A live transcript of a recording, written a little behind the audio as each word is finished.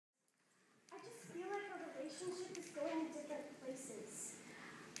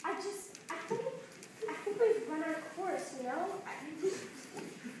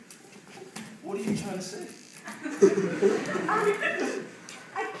What are you trying to say? I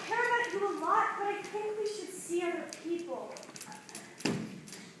care about you a lot, but I think we should see other people.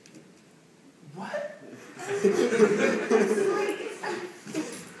 What? I'm sorry.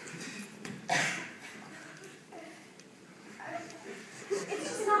 It's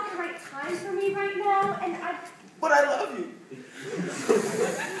just not the right time for me right now, and But I love you.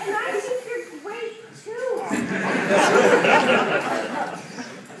 And I think you're great, too.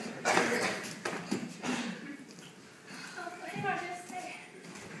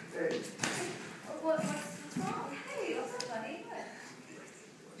 What's wrong? Hey, what's up, buddy? What?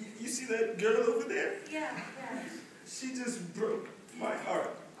 You see that girl over there? Yeah. She just broke my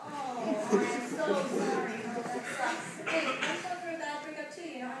heart. Oh, I'm so sorry. Oh, that sucks. Hey, I'm so through that breakup too.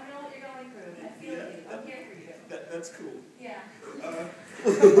 You know, I know what you're going through. I feel you. I'm here for you. That's cool. Yeah.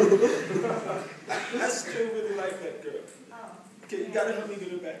 I still really like that girl. Oh. Okay, you gotta help me get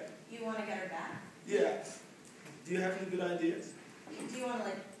her back. You want to get her back? Yeah. Do you have any good ideas? Do you want to,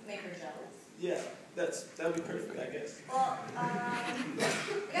 like, make her jealous? Yeah, that would be perfect, I guess. Well, I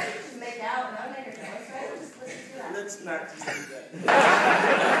guess we just make out and I'll make her jealous, right? We'll just listen to that. Let's not just do that.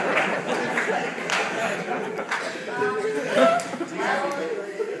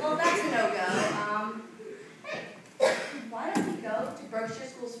 Well, that's a no-go. Hey, why don't we go to Berkshire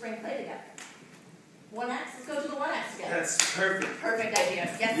School Spring Play together? 1X? Let's go to the 1X together. That's perfect. Perfect idea.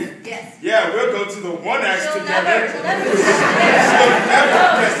 Yes. Yeah, we'll go to the 1X She'll together. never get She'll never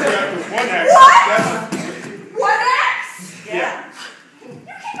get the 1X. What? 1X? Yeah. You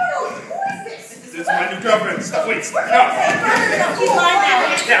can't go. Who is this? This is my new girlfriend. Stop, wait, stop. No, he's lying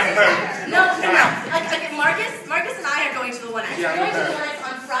now. Yeah, No. Marcus and I are going to the 1X. Yeah, We're going to the 1X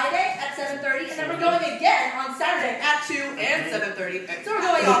on Friday at 7:30, and then we're going again on Saturday at 2 and 7:30. So we're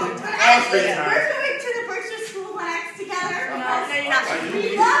going all the time. We're going to the Berkshire School 1X together. No, you're not.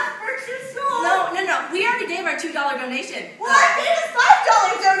 We love Berkshire School. No. We already gave our $2 donation. Well, I gave a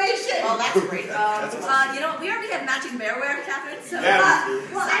 $5 donation. Oh, that's great. You know, we already have matching bearwear, Catherine. So. Yeah.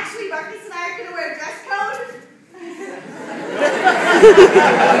 Well, actually, Marcus and I are going to wear a dress code.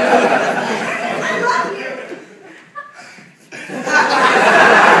 I love you.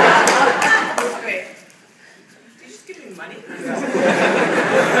 That's great. Did you just give me money?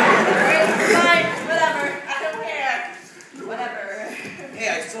 Fine, whatever. I don't care. Whatever. Hey,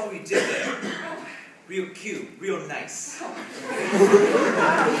 I saw what you did there. Real cute, real nice.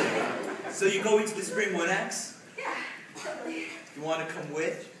 So you going to the Spring 1X? Yeah, totally. You want to come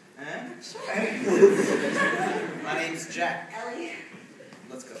with? Huh? Sure. My name's Jack. Ellie.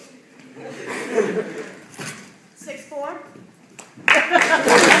 Let's go. 6'4".